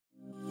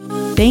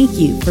Thank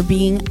you for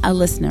being a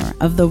listener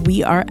of the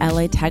We Are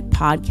LA Tech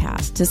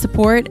podcast. To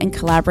support and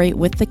collaborate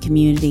with the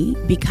community,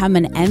 become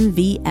an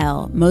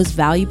MVL Most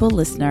Valuable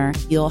Listener.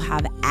 You'll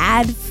have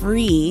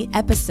ad-free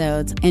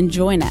episodes and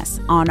join us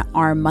on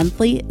our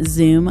monthly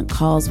Zoom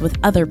calls with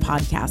other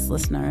podcast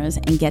listeners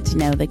and get to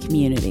know the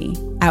community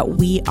at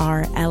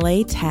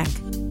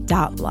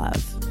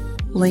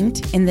WeAreLATech.love.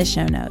 Linked in the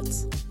show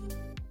notes.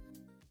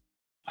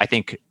 I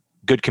think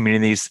good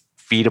communities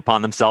feed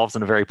upon themselves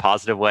in a very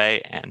positive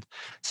way. And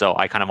so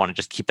I kind of want to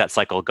just keep that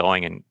cycle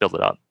going and build it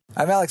up.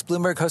 I'm Alex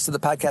Bloomberg, host of the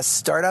podcast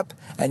Startup,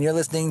 and you're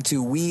listening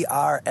to We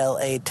Are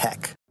LA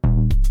Tech.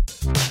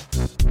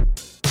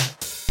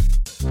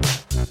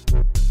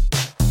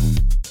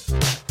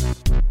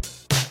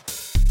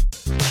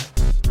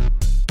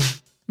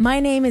 My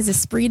name is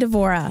Esprit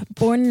Devora,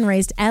 born and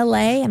raised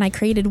LA, and I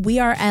created We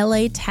Are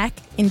LA Tech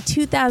in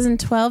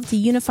 2012 to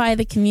unify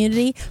the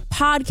community.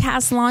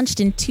 Podcast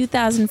launched in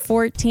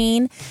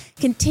 2014,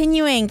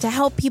 continuing to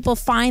help people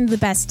find the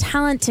best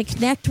talent, to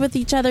connect with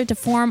each other, to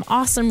form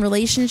awesome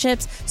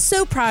relationships.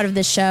 So proud of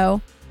this show.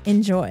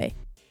 Enjoy.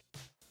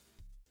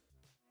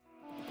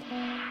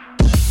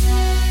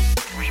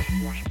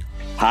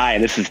 Hi,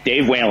 this is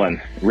Dave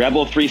Whalen,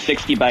 Rebel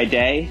 360 by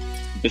day,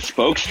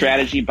 Bespoke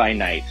Strategy by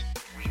night.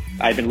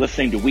 I've been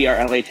listening to We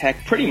Are LA Tech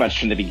pretty much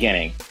from the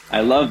beginning.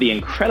 I love the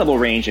incredible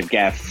range of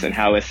guests and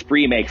how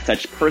Esprit makes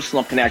such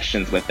personal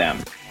connections with them.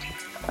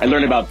 I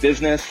learn about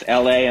business,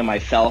 LA, and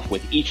myself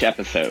with each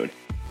episode.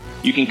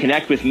 You can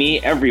connect with me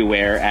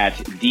everywhere at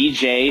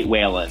DJ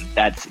Whalen.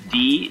 That's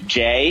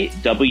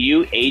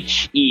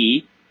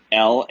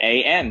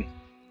DJWHELAN.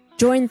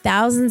 Join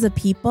thousands of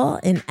people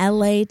in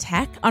LA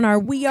Tech on our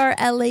We Are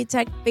LA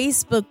Tech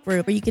Facebook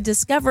group, where you can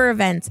discover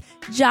events,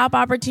 job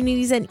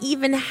opportunities, and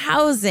even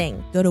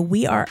housing. Go to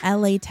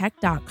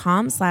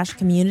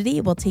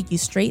wearelatech.com/community. We'll take you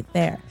straight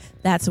there.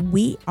 That's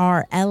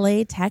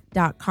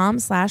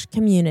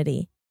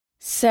wearelatech.com/community.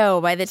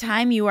 So by the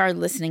time you are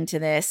listening to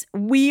this,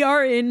 we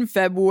are in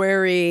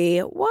February.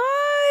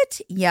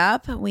 What?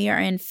 Yup, we are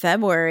in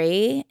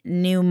February.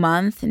 New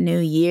month, new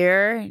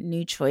year,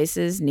 new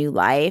choices, new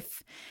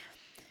life.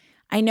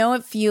 I know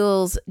it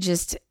feels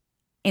just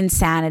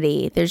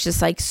insanity. There's just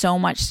like so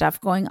much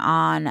stuff going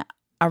on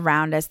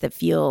around us that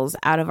feels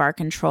out of our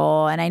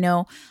control. And I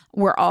know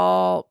we're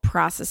all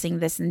processing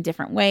this in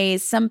different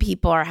ways. Some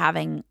people are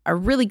having a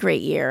really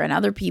great year and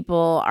other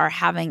people are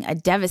having a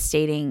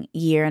devastating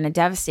year and a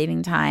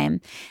devastating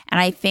time.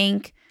 And I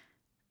think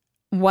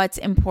what's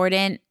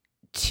important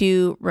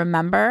to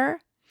remember,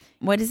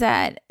 what is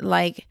that?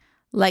 Like,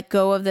 let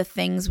go of the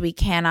things we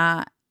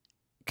cannot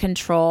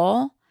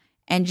control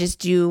and just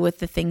do with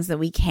the things that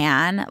we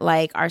can,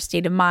 like our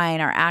state of mind,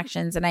 our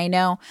actions. And I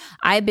know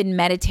I've been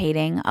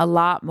meditating a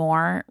lot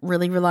more,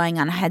 really relying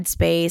on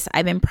Headspace.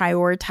 I've been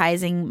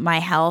prioritizing my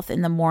health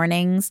in the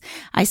mornings.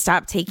 I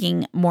stopped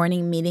taking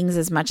morning meetings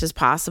as much as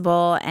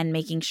possible and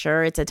making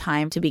sure it's a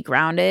time to be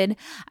grounded.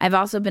 I've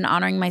also been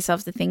honoring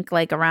myself to think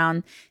like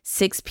around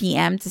 6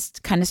 p.m. to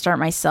kind of start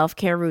my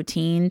self-care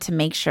routine to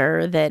make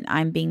sure that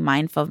I'm being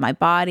mindful of my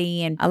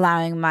body and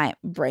allowing my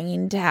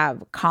brain to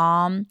have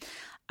calm.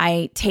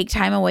 I take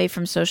time away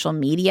from social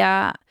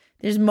media.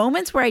 There's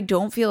moments where I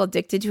don't feel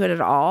addicted to it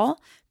at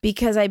all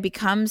because I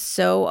become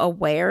so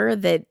aware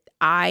that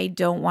I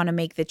don't want to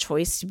make the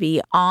choice to be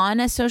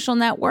on a social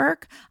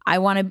network. I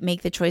want to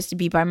make the choice to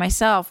be by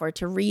myself or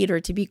to read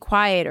or to be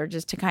quiet or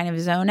just to kind of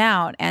zone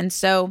out. And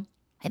so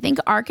I think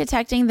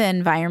architecting the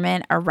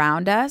environment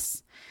around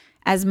us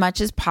as much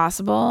as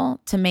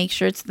possible to make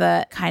sure it's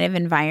the kind of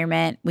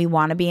environment we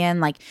want to be in,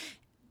 like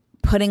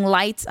putting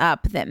lights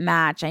up that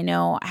match. I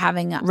know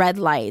having red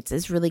lights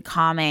is really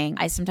calming.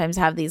 I sometimes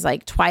have these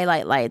like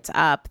twilight lights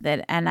up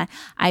and I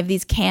have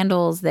these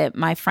candles that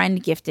my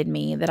friend gifted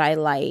me that I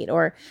light,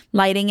 or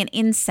lighting an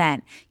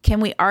incense. Can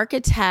we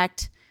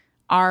architect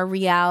our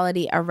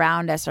reality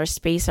around us, our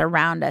space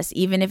around us,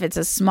 even if it's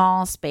a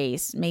small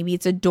space? Maybe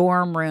it's a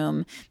dorm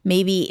room.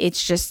 Maybe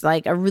it's just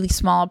like a really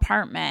small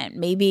apartment.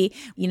 Maybe,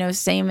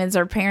 same as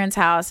our parents'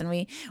 house and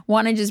we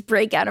want to just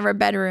break out of our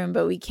bedroom,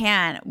 but we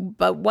can't.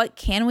 But what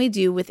can we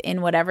do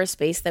within whatever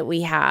space that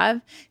we have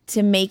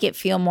to make it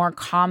feel more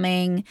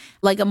calming,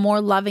 like a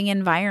more loving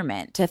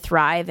environment to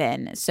thrive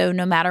in? So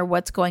no matter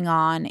what's going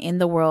on in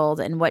the world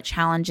and what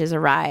challenges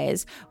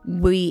arise,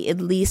 we at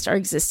least are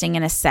existing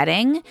in a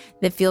setting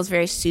that feels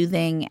very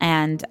soothing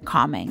and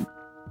calming.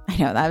 I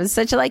know that was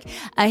such a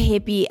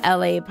hippie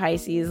LA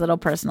Pisces little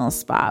personal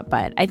spot,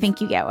 but I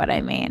think you get what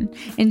I mean.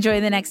 Enjoy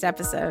the next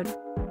episode.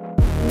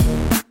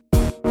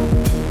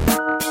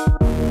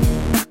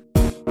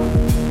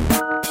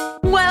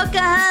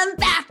 Welcome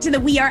back to the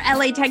We Are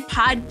LA Tech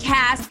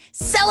podcast,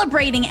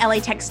 celebrating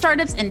LA Tech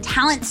startups and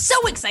talent. So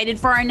excited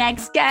for our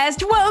next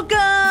guest.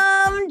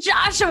 Welcome,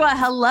 Joshua.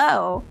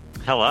 Hello.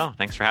 Hello.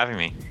 Thanks for having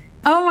me.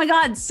 Oh my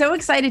God, so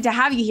excited to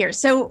have you here.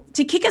 So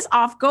to kick us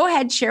off, go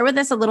ahead, share with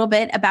us a little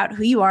bit about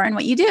who you are and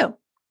what you do.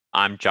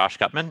 I'm Josh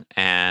Gutman,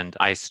 and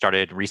I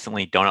started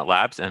recently Donut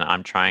Labs, and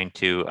I'm trying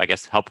to,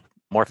 help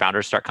more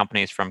founders start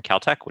companies from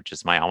Caltech, which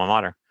is my alma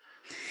mater.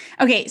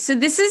 Okay, so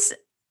this is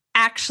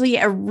actually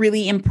a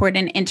really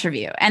important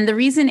interview. And the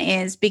reason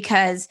is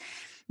because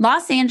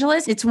Los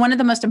Angeles, it's one of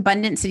the most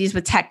abundant cities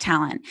with tech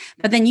talent.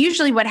 But then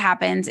usually what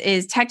happens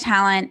is tech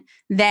talent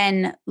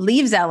then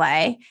leaves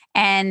LA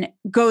and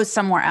goes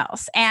somewhere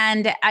else.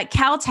 And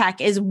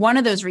Caltech is one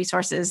of those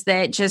resources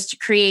that just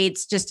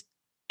creates just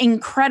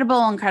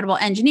incredible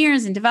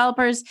engineers and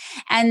developers.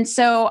 And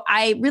so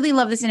I really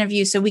love this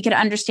interview so we could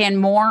understand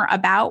more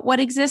about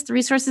what exists, the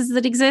resources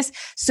that exist,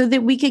 so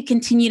that we could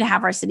continue to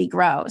have our city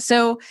grow.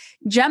 So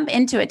jump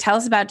into it. Tell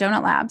us about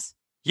Donut Labs.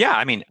 Yeah,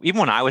 I mean, even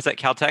when I was at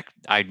Caltech,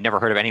 I'd never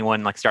heard of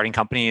anyone like starting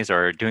companies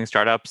or doing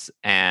startups.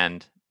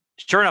 And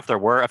sure enough, there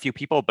were a few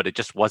people, but it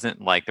just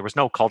wasn't like, there was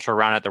no culture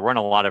around it. There weren't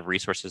a lot of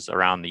resources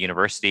around the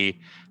university.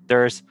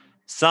 There's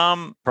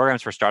some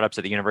programs for startups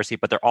at the university,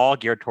 but they're all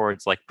geared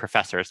towards like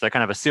professors. They're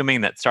kind of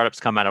assuming that startups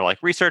come out of like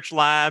research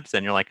labs,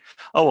 and you're like,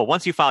 oh, well,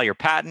 once you file your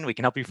patent, we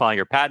can help you file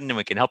your patent, and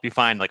we can help you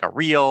find like a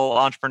real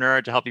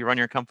entrepreneur to help you run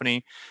your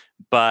company.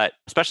 But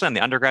especially on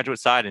the undergraduate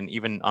side and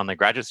even on the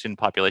graduate student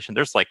population,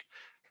 there's like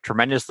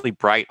tremendously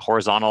bright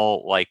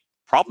horizontal like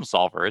problem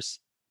solvers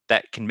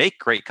that can make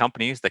great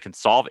companies that can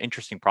solve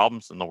interesting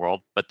problems in the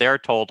world, but they're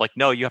told like,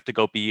 no, you have to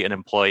go be an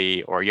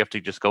employee or you have to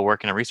just go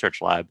work in a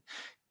research lab.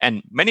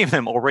 And many of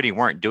them already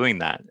weren't doing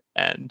that.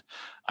 And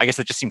I guess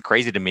it just seemed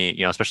crazy to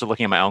me, especially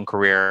looking at my own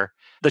career.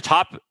 The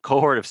top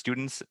cohort of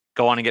students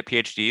go on and get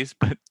PhDs,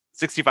 but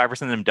 65%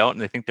 of them don't, and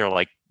they think they're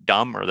like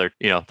dumb or they're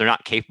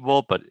not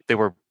capable, but they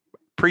were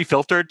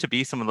pre-filtered to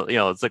be some of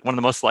the, it's like one of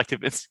the most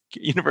selective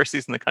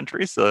universities in the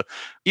country. So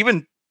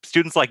even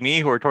students like me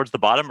who are towards the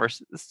bottom are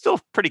still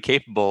pretty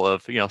capable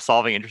of,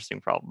 solving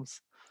interesting problems.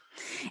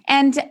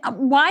 And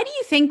why do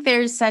you think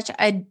there's such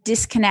a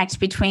disconnect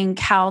between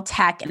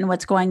Caltech and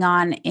what's going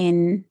on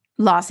in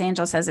Los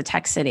Angeles as a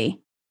tech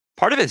city?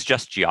 Part of it is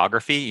just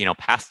geography.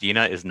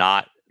 Pasadena is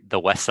not the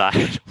west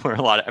side where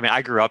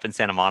I grew up in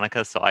Santa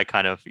Monica, so I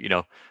kind of,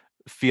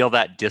 feel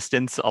that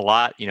distance a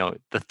lot.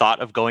 The thought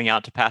of going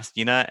out to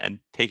Pasadena and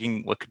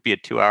taking what could be a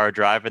 2-hour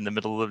drive in the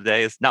middle of the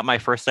day is not my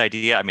first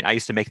idea. I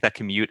used to make that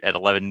commute at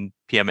 11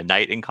 p.m. at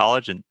night in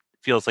college, and it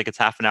feels like it's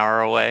half an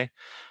hour away.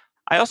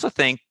 I also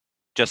think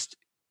just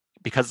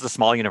because it's a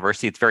small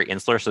university, it's very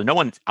insular. So no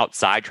one's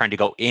outside trying to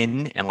go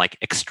in and like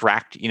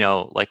extract,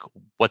 like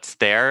what's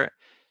there.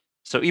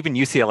 So even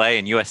UCLA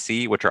and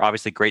USC, which are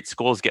obviously great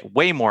schools, get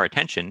way more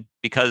attention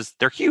because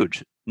they're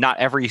huge. Not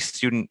every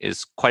student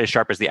is quite as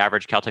sharp as the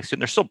average Caltech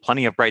student. There's still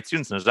plenty of bright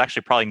students, and there's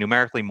actually probably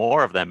numerically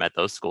more of them at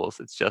those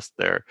schools. It's just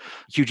they're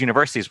huge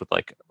universities with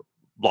like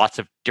lots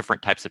of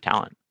different types of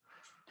talent.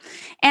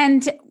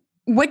 And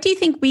what do you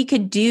think we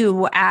could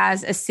do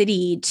as a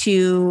city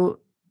to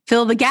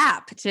fill the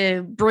gap,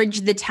 to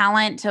bridge the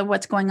talent to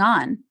what's going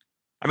on?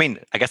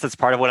 I guess that's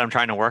part of what I'm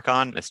trying to work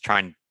on, is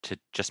trying to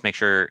just make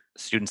sure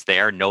students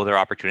there know their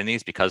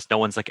opportunities, because no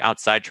one's like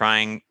outside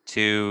trying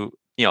to,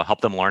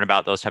 help them learn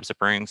about those types of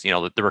things.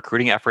 The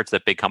recruiting efforts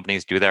that big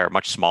companies do there are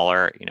much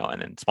smaller,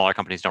 and then smaller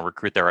companies don't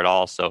recruit there at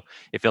all. So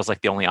it feels like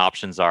the only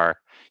options are,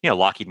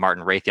 Lockheed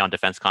Martin, Raytheon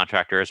defense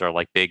contractors, or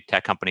like big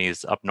tech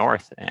companies up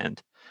north.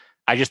 And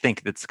I just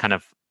think it's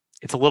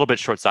a little bit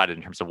short-sighted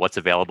in terms of what's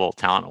available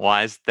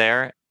talent-wise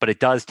there, but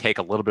it does take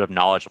a little bit of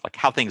knowledge of like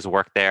how things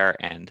work there.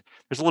 And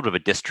there's a little bit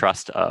of a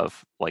distrust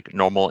of like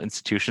normal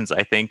institutions,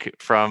 I think,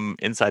 from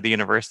inside the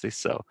university.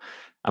 So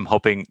I'm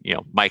hoping,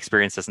 my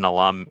experience as an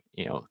alum,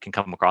 can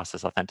come across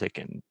as authentic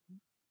and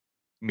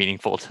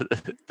meaningful to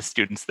the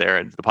students there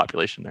and the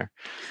population there.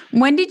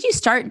 When did you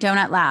start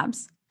Donut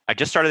Labs? I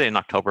just started it in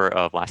October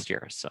of last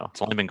year, so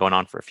it's only been going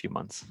on for a few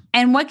months.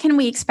 And what can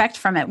we expect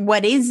from it?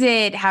 What is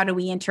it? How do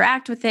we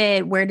interact with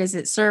it? Where does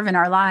it serve in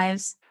our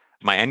lives?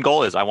 My end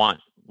goal is I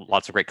want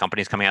lots of great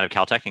companies coming out of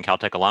Caltech and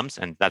Caltech alums,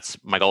 and that's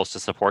my goal, is to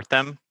support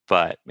them.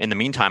 But in the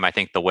meantime, I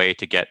think the way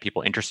to get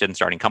people interested in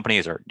starting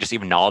companies, or just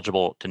even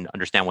knowledgeable to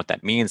understand what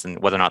that means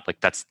and whether or not like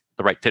that's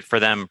the right fit for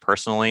them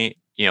personally,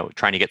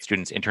 trying to get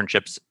students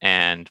internships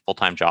and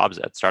full-time jobs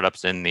at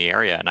startups in the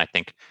area. And I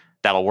think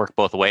that'll work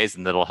both ways,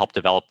 and that'll help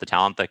develop the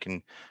talent that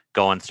can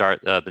go and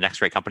start the next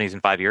great companies in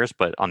 5 years.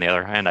 But on the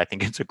other hand, I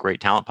think it's a great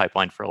talent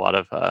pipeline for a lot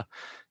of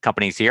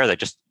companies here that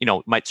just,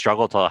 might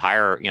struggle to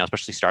hire,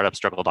 especially startups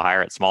struggle to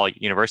hire at small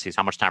universities.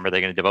 How much time are they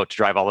going to devote to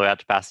drive all the way out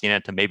to Pasadena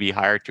to maybe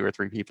hire 2 or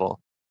 3 people?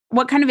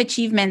 What kind of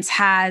achievements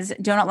has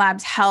Donut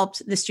Labs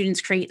helped the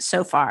students create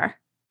so far?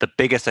 The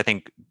biggest, I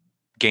think,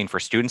 gain for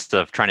students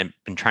have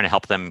been trying to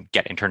help them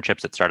get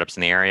internships at startups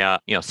in the area.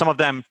 Some of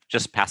them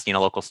just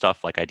Pasadena local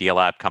stuff like Idea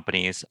Lab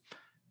companies,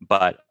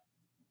 but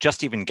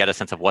just even get a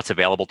sense of what's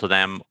available to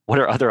them. What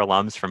are other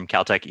alums from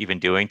Caltech even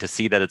doing to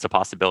see that it's a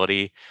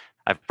possibility?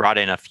 I've brought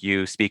in a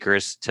few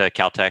speakers to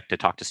Caltech to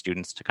talk to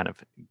students to kind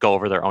of go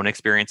over their own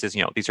experiences.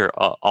 These are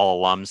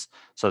all alums,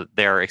 so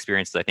their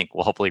experiences, I think,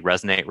 will hopefully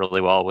resonate really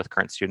well with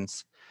current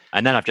students.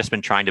 And then I've just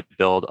been trying to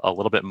build a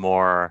little bit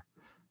more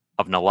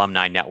of an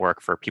alumni network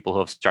for people who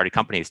have started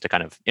companies to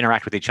kind of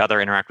interact with each other,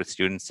 interact with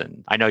students.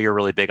 And I know you're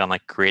really big on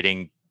like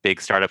creating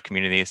big startup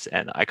communities.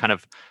 And I kind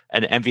of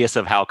am envious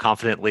of how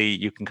confidently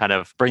you can kind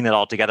of bring that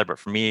all together. But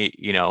for me,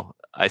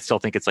 I still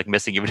think it's like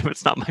missing, even if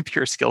it's not my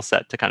pure skill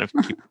set, to kind of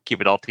keep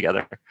it all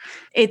together.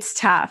 It's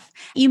tough.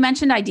 You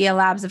mentioned Idea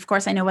Labs. Of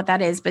course, I know what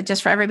that is, but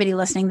just for everybody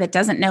listening that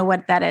doesn't know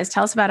what that is,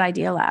 tell us about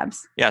Idea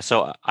Labs. Yeah,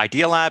 so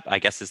Idea Lab, I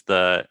guess,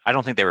 I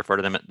don't think they refer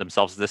to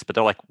themselves as this, but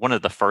they're like one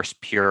of the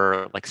first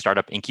pure like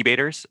startup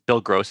incubators.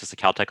 Bill Gross is a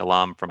Caltech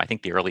alum from, I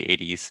think, the early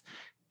 80s.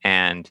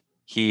 And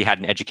he had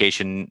an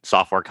education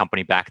software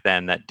company back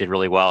then that did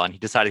really well. And he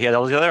decided he had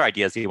all these other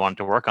ideas he wanted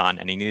to work on,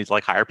 and he needed to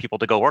like hire people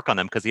to go work on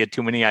them because he had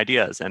too many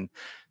ideas. And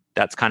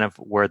that's kind of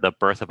where the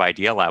birth of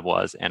Idea Lab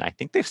was. And I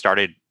think they've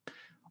started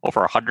over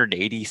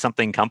 180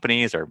 something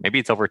companies, or maybe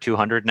it's over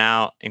 200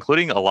 now,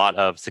 including a lot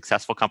of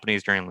successful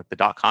companies during like the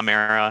dot-com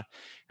era.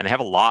 And they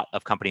have a lot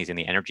of companies in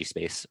the energy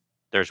space.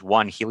 There's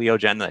one,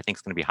 Heliogen, that I think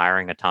is going to be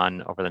hiring a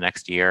ton over the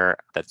next year,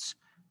 that's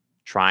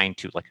trying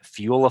to like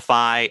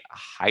fuelify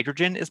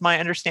hydrogen, is my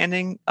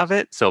understanding of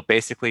it. So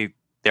basically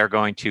they're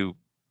going to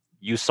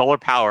use solar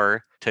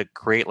power to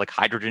create like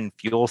hydrogen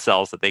fuel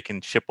cells that they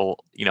can ship,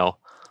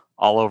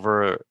 all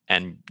over.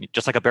 And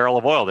just like a barrel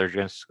of oil, they're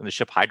just going to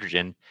ship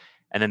hydrogen.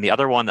 And then the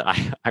other one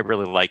that I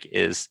really like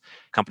is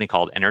a company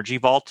called Energy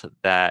Vault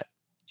that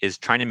is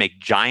trying to make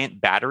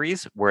giant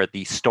batteries where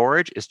the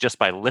storage is just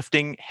by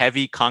lifting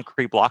heavy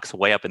concrete blocks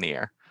way up in the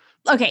air.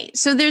 Okay,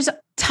 so there's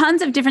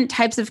tons of different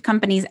types of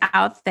companies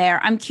out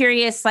there. I'm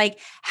curious, like,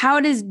 how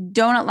does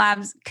Donut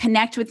Labs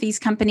connect with these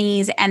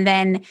companies and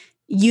then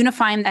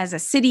unify them as a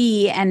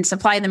city and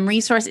supply them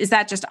resource? Is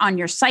that just on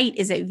your site?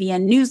 Is it via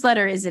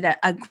newsletter? Is it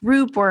a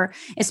group? Or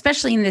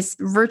especially in this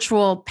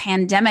virtual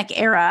pandemic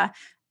era,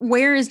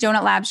 where is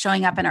Donut Labs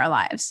showing up in our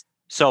lives?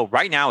 So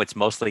right now it's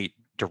mostly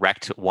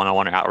direct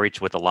one-on-one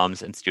outreach with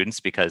alums and students,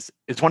 because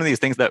it's one of these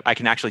things that I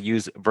can actually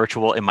use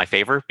virtual in my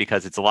favor,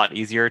 because it's a lot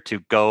easier to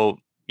go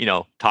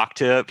talk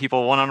to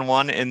people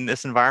one-on-one in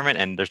this environment,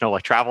 and there's no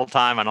like travel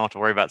time. I don't have to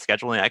worry about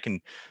scheduling. I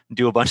can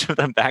do a bunch of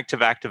them back to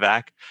back to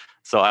back.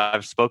 So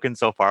I've spoken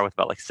so far with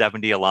about like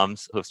 70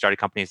 alums who have started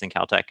companies in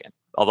Caltech.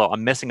 Although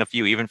I'm missing a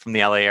few, even from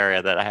the LA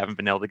area, that I haven't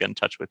been able to get in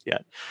touch with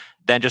yet.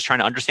 Then just trying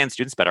to understand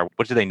students better.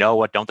 What do they know?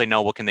 What don't they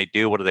know? What can they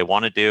do? What do they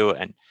want to do?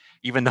 And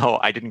even though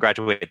I didn't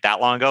graduate that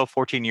long ago,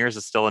 14 years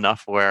is still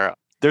enough where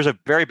there's a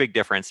very big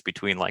difference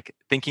between like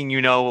thinking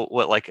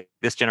what like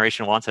this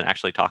generation wants and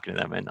actually talking to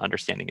them and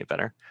understanding it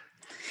better.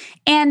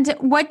 And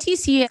what do you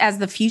see as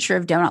the future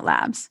of Donut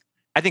Labs?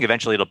 I think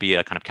eventually it'll be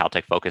a kind of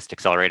Caltech focused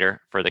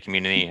accelerator for the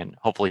community, and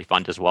hopefully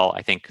fund as well.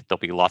 I think there'll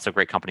be lots of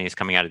great companies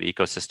coming out of the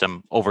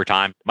ecosystem over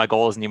time. My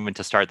goal isn't even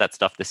to start that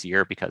stuff this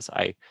year, because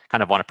I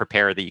kind of want to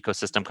prepare the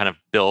ecosystem, kind of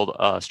build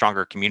a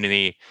stronger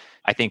community.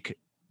 I think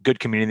good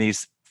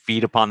communities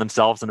feed upon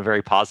themselves in a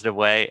very positive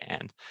way.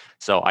 And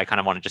so I kind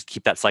of want to just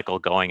keep that cycle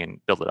going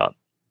and build it up.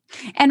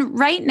 And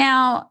right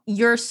now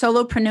you're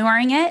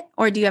solopreneuring it,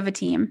 or do you have a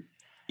team?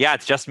 Yeah,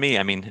 it's just me.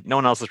 I mean, no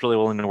one else is really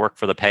willing to work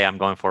for the pay I'm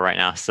going for right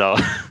now. So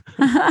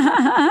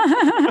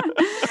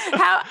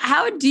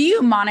how do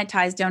you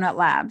monetize Donut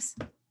Labs?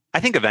 I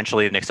think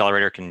eventually an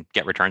accelerator can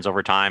get returns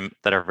over time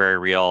that are very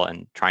real,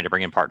 and trying to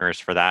bring in partners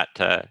for that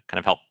to kind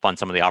of help fund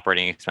some of the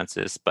operating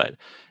expenses. But,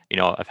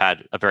 I've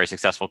had a very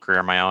successful career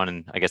on my own,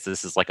 and I guess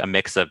this is like a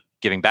mix of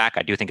giving back.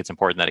 I do think it's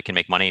important that it can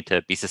make money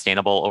to be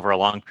sustainable over a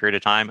long period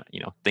of time.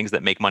 Things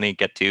that make money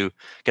get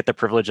the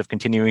privilege of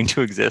continuing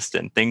to exist,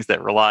 and things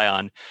that rely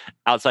on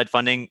outside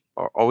funding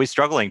are always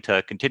struggling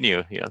to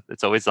continue.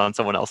 It's always on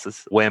someone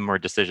else's whim or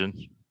decision.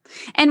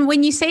 And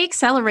when you say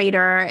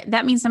accelerator,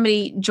 that means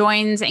somebody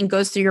joins and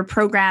goes through your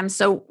program.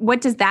 So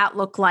what does that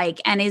look like?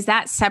 And is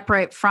that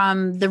separate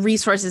from the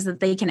resources that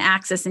they can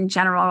access in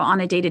general on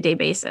a day-to-day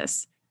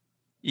basis?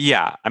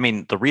 Yeah. I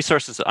mean, the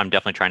resources I'm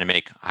definitely trying to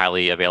make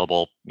highly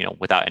available,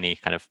 without any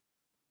kind of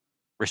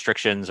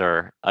restrictions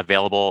or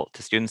available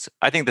to students.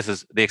 I think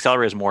the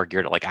accelerator is more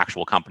geared at like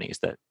actual companies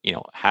that,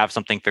 have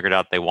something figured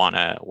out they want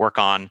to work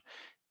on,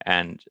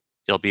 and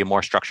it'll be a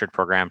more structured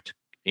program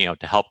to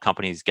help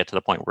companies get to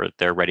the point where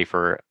they're ready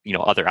for,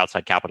 other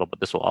outside capital.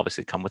 But this will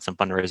obviously come with some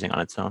fundraising on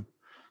its own.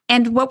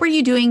 And what were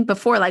you doing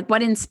before? Like,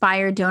 what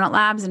inspired Donut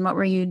Labs, and what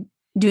were you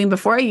doing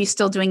before? Are you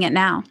still doing it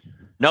now?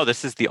 No,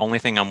 this is the only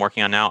thing I'm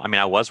working on now. I mean,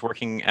 I was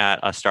working at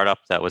a startup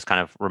that was kind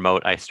of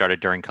remote. I started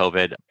during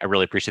COVID. I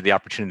really appreciate the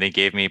opportunity they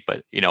gave me,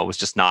 but it was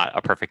just not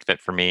a perfect fit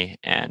for me.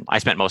 And I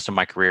spent most of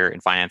my career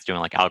in finance doing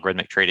like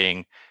algorithmic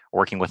trading,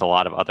 working with a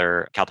lot of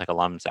other Caltech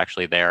alums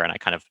actually there. And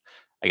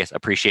I guess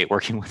appreciate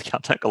working with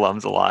Caltech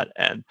alums a lot,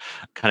 and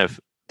kind of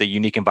the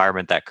unique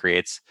environment that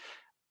creates.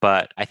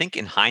 But I think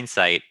in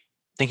hindsight,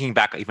 thinking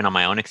back even on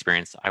my own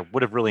experience, I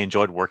would have really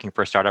enjoyed working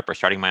for a startup or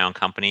starting my own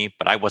company,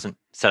 but I wasn't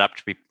set up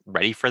to be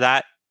ready for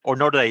that, or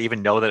nor did I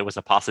even know that it was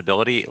a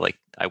possibility. Like,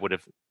 I would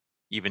have,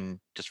 even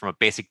just from a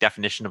basic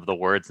definition of the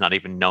words, not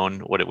even known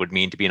what it would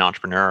mean to be an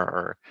entrepreneur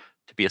or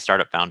to be a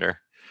startup founder.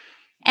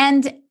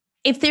 And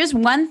if there's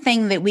one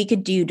thing that we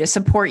could do to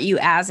support you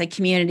as a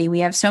community, we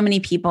have so many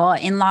people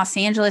in Los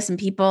Angeles and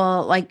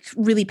people like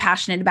really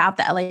passionate about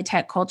the LA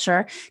tech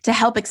culture to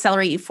help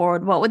accelerate you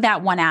forward. What would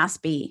that one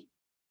ask be?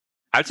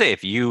 I would say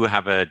if you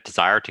have a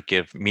desire to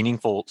give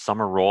meaningful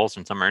summer roles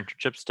and summer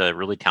internships to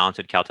really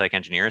talented Caltech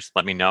engineers,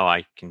 let me know.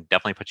 I can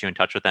definitely put you in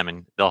touch with them,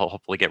 and they'll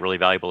hopefully get really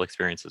valuable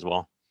experience as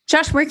well.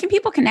 Josh, where can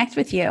people connect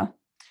with you?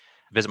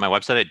 Visit my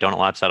website at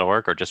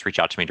donutlabs.org or just reach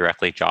out to me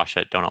directly,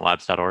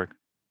 josh@donutlabs.org.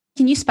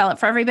 Can you spell it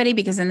for everybody?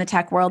 Because in the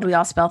tech world, we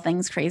all spell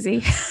things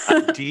crazy.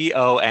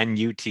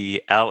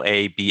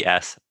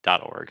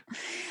 donutlabs.org.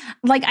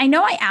 Like, I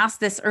know I asked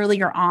this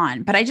earlier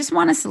on, but I just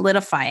want to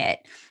solidify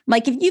it.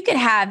 Like, if you could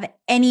have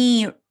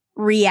any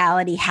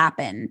reality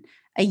happen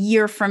a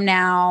year from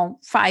now,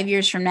 5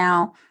 years from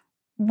now,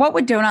 what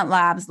would Donut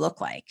Labs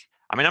look like?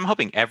 I mean, I'm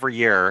hoping every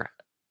year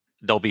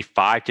there'll be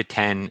 5 to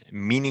 10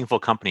 meaningful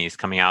companies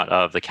coming out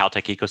of the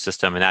Caltech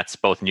ecosystem. And that's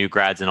both new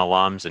grads and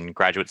alums and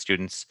graduate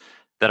students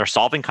that are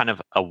solving kind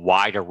of a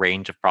wider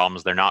range of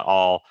problems. They're not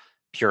all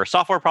pure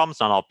software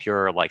problems, not all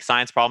pure like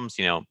science problems.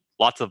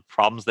 Lots of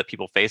problems that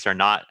people face are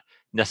not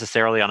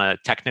necessarily on a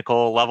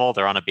technical level.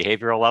 They're on a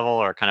behavioral level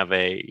or kind of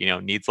a,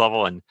 needs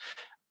level. And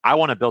I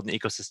want to build an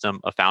ecosystem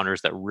of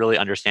founders that really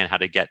understand how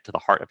to get to the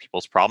heart of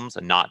people's problems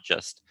and not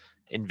just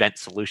invent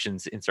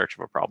solutions in search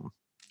of a problem.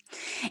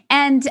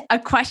 And a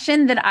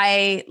question that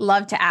I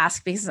love to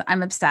ask because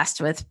I'm obsessed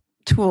with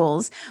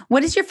tools.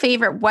 What is your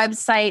favorite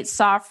website,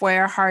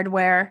 software,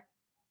 hardware,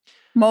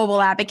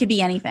 mobile app? It could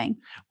be anything.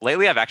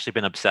 Lately, I've actually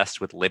been obsessed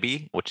with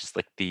Libby, which is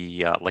like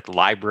the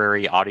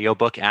library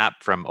audiobook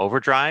app from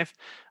Overdrive.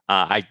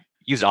 I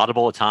use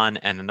Audible a ton,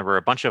 and then there were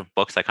a bunch of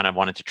books I kind of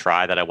wanted to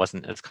try that I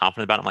wasn't as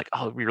confident about. I'm like,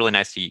 oh, it'd be really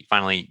nice to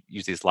finally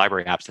use these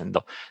library apps. And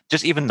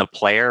just even the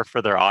player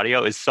for their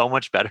audio is so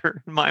much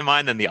better in my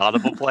mind than the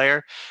Audible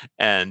player.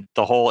 And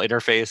the whole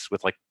interface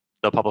with like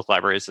the public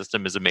library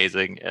system is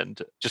amazing,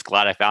 and just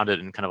glad I found it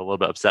and kind of a little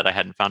bit upset I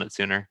hadn't found it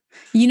sooner.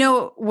 You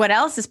know what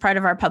else is part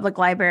of our public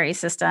library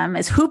system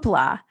is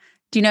Hoopla.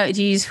 Do you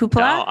use Hoopla?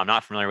 No, I'm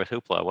not familiar with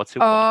Hoopla. What's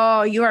Hoopla?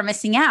 Oh, you are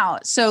missing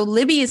out. So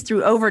Libby is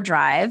through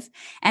Overdrive,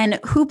 and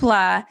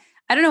Hoopla,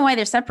 I don't know why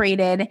they're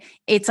separated.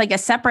 It's like a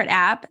separate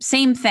app.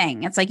 Same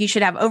thing. It's like you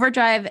should have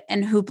Overdrive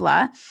and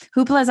Hoopla.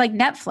 Hoopla is like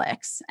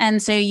Netflix.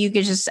 And so you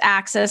could just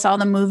access all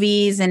the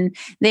movies, and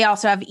they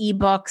also have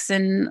ebooks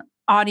and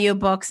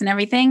audiobooks and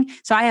everything.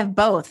 So I have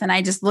both, and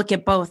I just look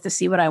at both to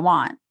see what I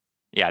want.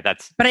 Yeah,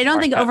 But I don't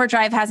think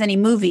Overdrive has any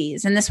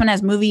movies, and this one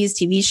has movies,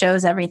 TV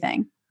shows,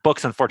 everything.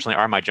 Books, unfortunately,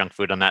 are my junk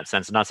food in that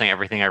sense. I'm not saying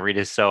everything I read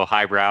is so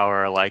highbrow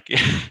or like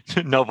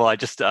noble. I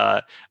just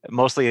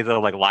mostly the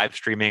like live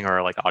streaming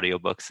or like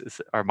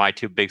audiobooks are my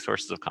two big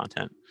sources of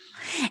content.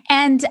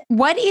 And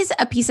what is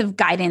a piece of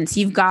guidance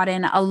you've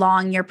gotten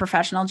along your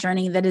professional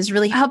journey that has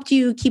really helped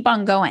you keep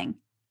on going?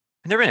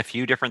 There have been a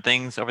few different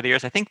things over the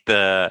years. I think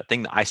the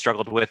thing that I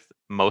struggled with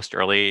most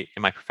early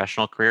in my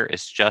professional career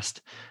is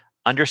just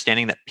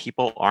understanding that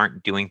people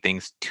aren't doing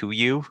things to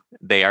you.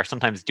 They are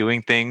sometimes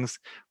doing things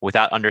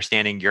without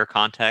understanding your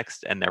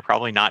context, and they're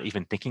probably not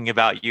even thinking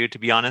about you, to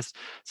be honest.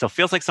 So it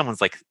feels like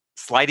someone's like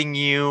slighting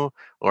you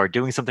or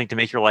doing something to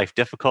make your life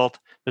difficult.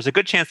 There's a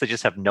good chance they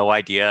just have no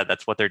idea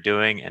that's what they're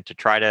doing, and to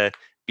try to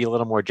be a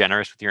little more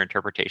generous with your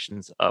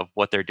interpretations of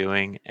what they're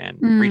doing and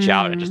reach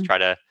out and just try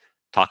to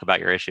talk about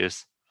your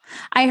issues.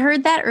 I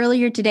heard that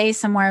earlier today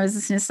somewhere. I was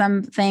listening to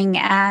something,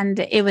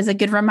 and it was a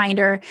good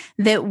reminder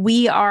that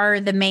we are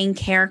the main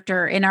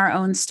character in our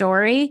own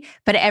story,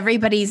 but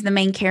everybody's the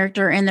main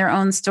character in their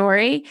own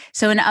story.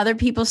 So in other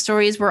people's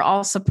stories, we're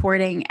all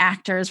supporting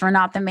actors. We're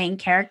not the main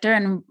character.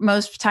 And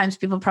most times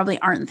people probably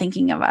aren't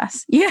thinking of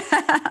us. Yeah.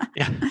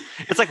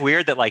 It's like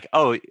weird that like,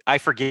 oh, I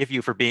forgive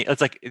you for being,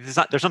 it's like,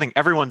 there's something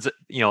everyone's, a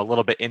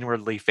little bit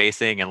inwardly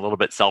facing and a little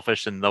bit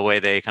selfish in the way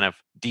they kind of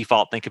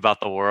default think about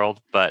the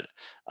world. But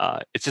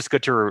it's just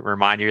good to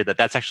remind you that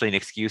that's actually an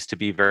excuse to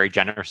be very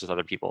generous with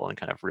other people and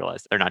kind of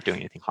realize they're not doing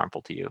anything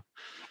harmful to you.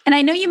 And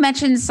I know you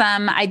mentioned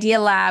some Idea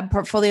Lab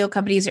portfolio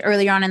companies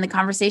earlier on in the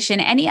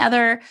conversation. Any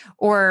other,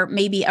 or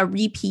maybe a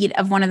repeat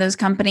of one of those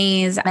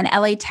companies, an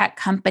LA tech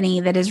company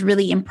that has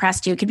really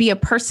impressed you? It could be a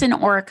person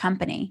or a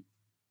company.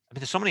 I mean,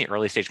 there's so many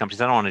early stage companies.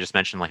 I don't want to just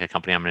mention like a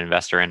company I'm an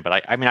investor in,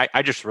 but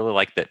I just really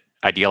like that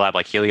Idea Lab,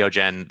 like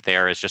Heliogen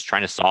there, is just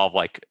trying to solve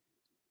like,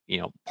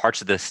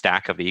 parts of the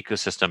stack of the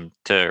ecosystem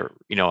to,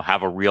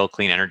 have a real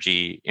clean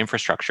energy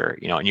infrastructure,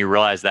 and you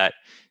realize that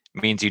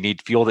means you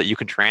need fuel that you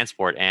can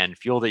transport and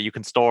fuel that you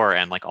can store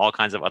and like all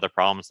kinds of other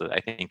problems that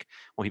I think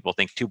when people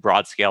think too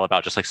broad scale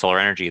about just like solar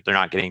energy, they're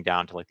not getting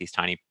down to like these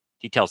tiny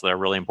details that are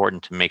really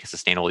important to make a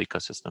sustainable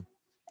ecosystem.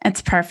 It's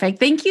perfect.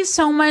 Thank you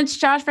so much,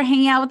 Josh, for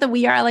hanging out with the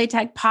We Are LA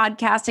Tech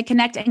podcast to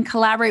connect and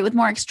collaborate with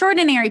more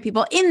extraordinary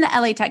people in the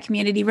LA Tech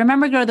community.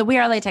 Remember, go to the We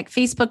Are LA Tech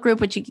Facebook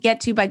group, which you can get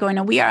to by going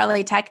to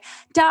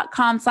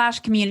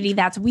wearelatech.com/community.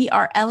 That's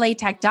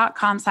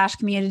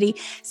wearelatech.com/community.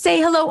 Say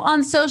hello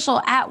on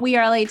social at We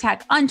Are LA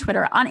Tech on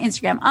Twitter, on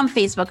Instagram, on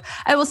Facebook.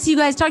 I will see you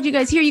guys, talk to you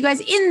guys, hear you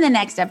guys in the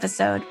next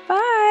episode.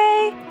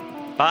 Bye.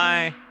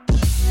 Bye.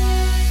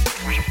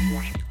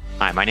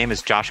 Hi, my name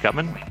is Josh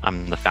Gutman.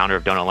 I'm the founder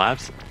of Donut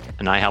Labs,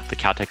 and I help the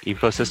Caltech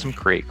ecosystem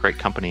create great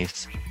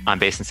companies. I'm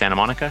based in Santa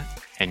Monica,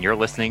 and you're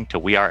listening to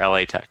We Are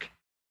LA Tech.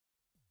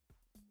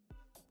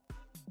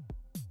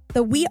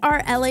 The We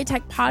Are LA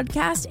Tech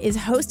podcast is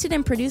hosted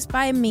and produced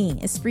by me,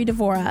 Esprit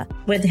Devora.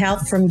 With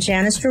help from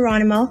Janice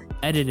Geronimo.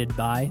 Edited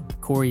by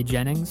Corey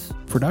Jennings.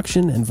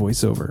 Production and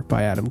voiceover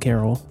by Adam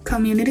Carroll.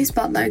 Community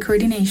Spotlight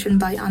coordination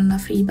by Anna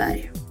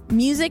Friberg.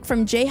 Music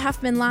from Jay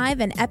Huffman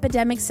Live and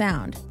Epidemic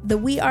Sound. The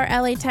We Are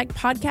LA Tech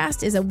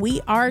podcast is a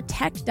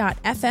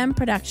wearetech.fm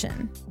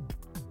production.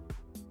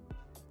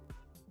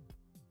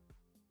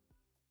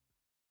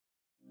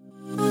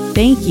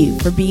 Thank you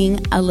for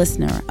being a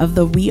listener of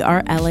the We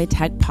Are LA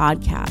Tech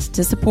podcast.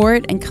 To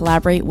support and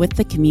collaborate with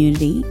the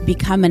community,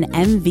 become an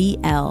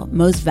MVL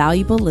Most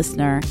Valuable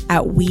Listener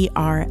at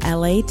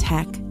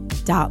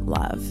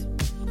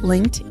wearelatech.love.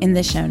 Linked in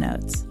the show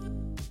notes.